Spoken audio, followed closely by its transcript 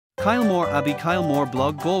Kylemore Abbey, Kylemore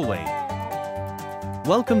blog, Galway.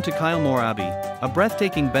 Welcome to Kylemore Abbey, a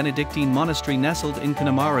breathtaking Benedictine monastery nestled in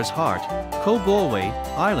Connemara's heart, Galway,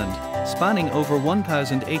 Ireland, spanning over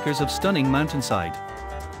 1,000 acres of stunning mountainside.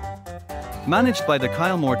 Managed by the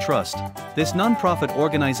Kylemore Trust, this non-profit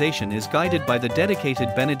organization is guided by the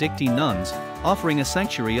dedicated Benedictine nuns, offering a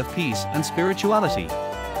sanctuary of peace and spirituality.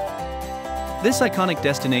 This iconic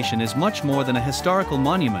destination is much more than a historical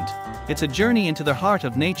monument. It's a journey into the heart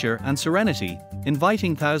of nature and serenity,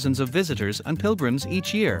 inviting thousands of visitors and pilgrims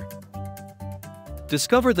each year.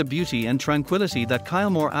 Discover the beauty and tranquility that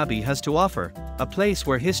Kylemore Abbey has to offer, a place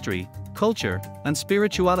where history, culture, and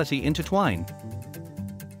spirituality intertwine.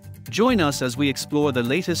 Join us as we explore the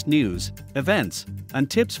latest news, events, and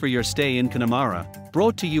tips for your stay in Connemara,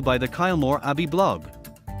 brought to you by the Kylemore Abbey blog.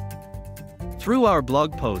 Through our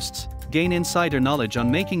blog posts, gain insider knowledge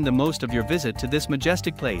on making the most of your visit to this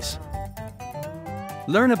majestic place.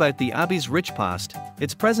 Learn about the Abbey's rich past,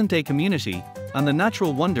 its present-day community, and the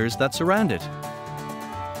natural wonders that surround it.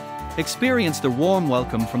 Experience the warm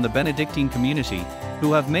welcome from the Benedictine community,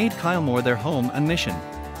 who have made Kylemore their home and mission.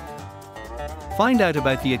 Find out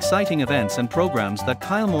about the exciting events and programs that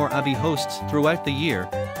Kylemore Abbey hosts throughout the year,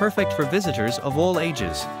 perfect for visitors of all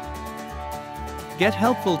ages. Get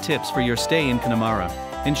helpful tips for your stay in Connemara,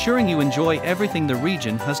 ensuring you enjoy everything the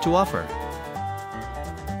region has to offer.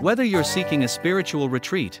 Whether you're seeking a spiritual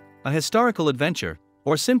retreat, a historical adventure,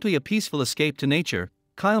 or simply a peaceful escape to nature,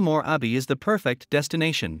 Kylemore Abbey is the perfect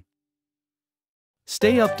destination.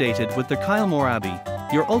 Stay updated with the Kylemore Abbey,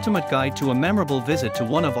 your ultimate guide to a memorable visit to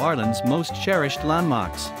one of Ireland's most cherished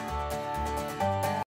landmarks.